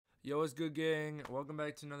Yo, what's good, gang? Welcome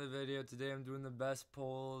back to another video. Today I'm doing the best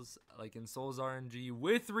polls like in Souls RNG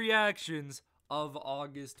with reactions of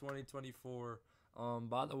August 2024.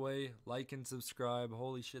 By the way, like and subscribe.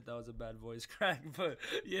 Holy shit, that was a bad voice crack, but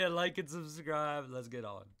yeah, like and subscribe. Let's get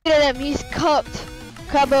on. Look at him, he's cooked.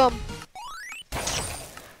 Kaboom.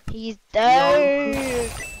 He's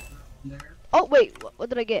dead. Oh wait, what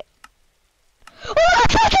did I get? Oh, I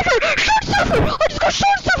got short stuffer! I just got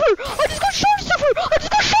short stuffer! I just got short stuffer! I just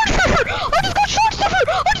got short stuffer! I just got short stuffer!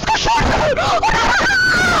 I just got short stuffer!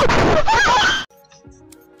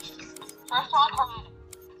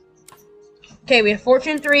 Okay, we have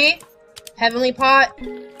Fortune 3, Heavenly Pot,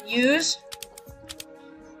 use,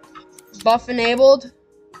 buff enabled,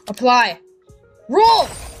 apply, roll!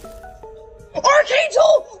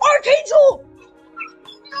 Archangel! Archangel!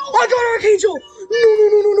 I got Archangel! No, no,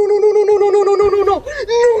 no, no, no, no, no, no, no, no, no, no,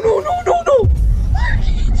 no, no, no, no, no!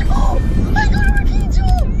 Archangel! I got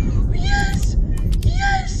Archangel! Yes!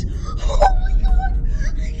 Yes! Oh my god!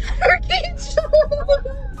 I got Archangel!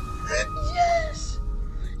 Yes!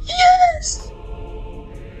 Yes!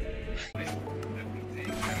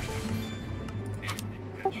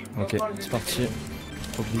 Ok, c'est parti.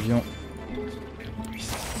 Oblivion.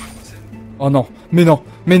 Oh non, mais non,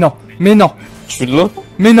 mais non, mais non. Tu l'as?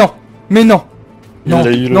 Mais non, mais non. Il Non,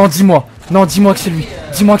 l'a eu, là. non, dis-moi. Non, dis-moi que c'est lui.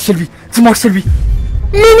 Dis-moi que c'est lui. Dis-moi que c'est lui.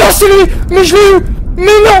 Mais non, c'est lui. Mais je l'ai eu.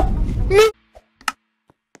 Mais non. Mais...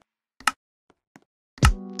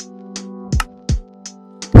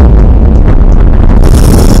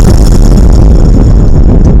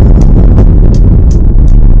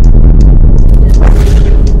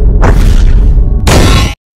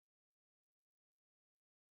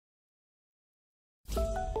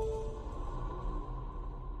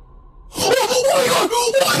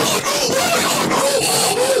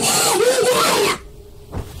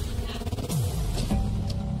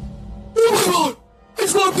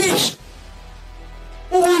 It's my bitch!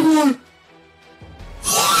 Oh my god!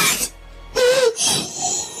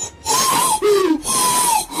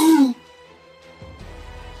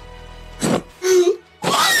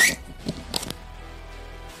 What?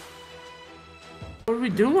 What are we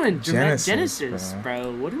doing? Genesis,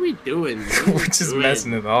 bro. What are we doing? We're just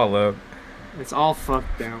messing it all up. It's all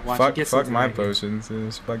fucked now. Watch it get Fuck something my right here. potions.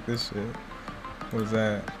 Just fuck this shit. What is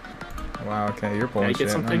that? Wow, okay, you're pulling I get shit.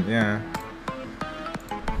 something? Yeah.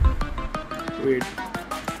 Weird.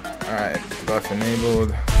 Alright, buff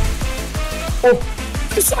enabled. Oh!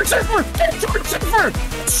 It's Sword Surfer! Get Sword Surfer!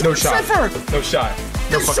 No shot. Surfer! No shot.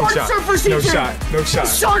 No The fucking Sword shot. Surfer No season! shot. No shot.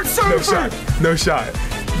 Sword No Surfer! shot. No shot.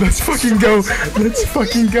 Let's fucking go. Let's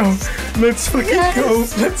fucking go. Let's fucking Yes! go.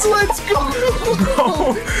 Let's go!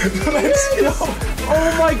 go. Let's go.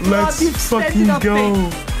 Oh my god, Let's the extended fucking update! go.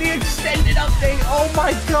 The extended update! Oh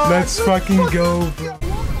my god! Let's fucking go, bro.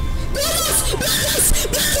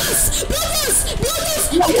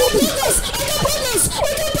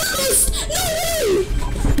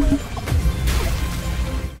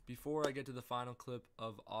 Before I get to the final clip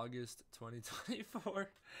of August 2024,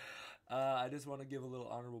 I just want to give a little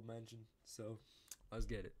honorable mention. So, let's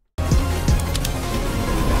get it.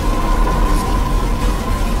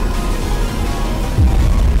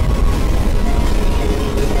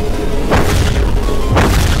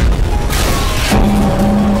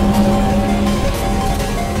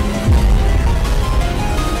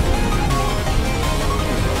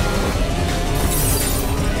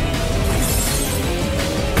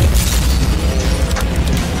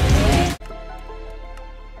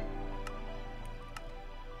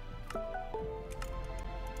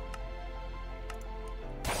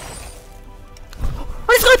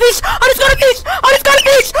 I just got a beach! I just got a beach! I just got a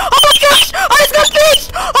beach! Oh my gosh! I just got a beach!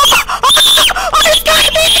 I just got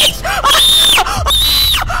a beach!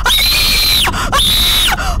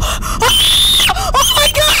 Oh my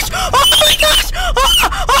gosh! Oh my gosh!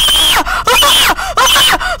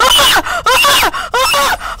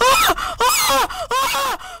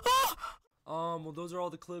 Well, those are all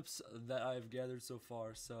the clips that I've gathered so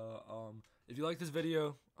far. So, if you like this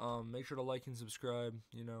video, make sure to like and subscribe,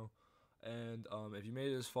 and if you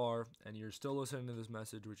made it this far and you're still listening to this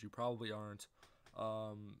message, which you probably aren't,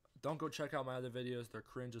 don't go check out my other videos. They're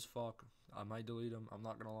cringe as fuck. I might delete them. I'm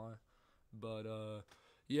not gonna lie. But,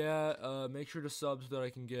 yeah, make sure to sub so that I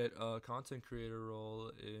can get a content creator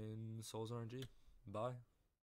role in Souls RNG. Bye.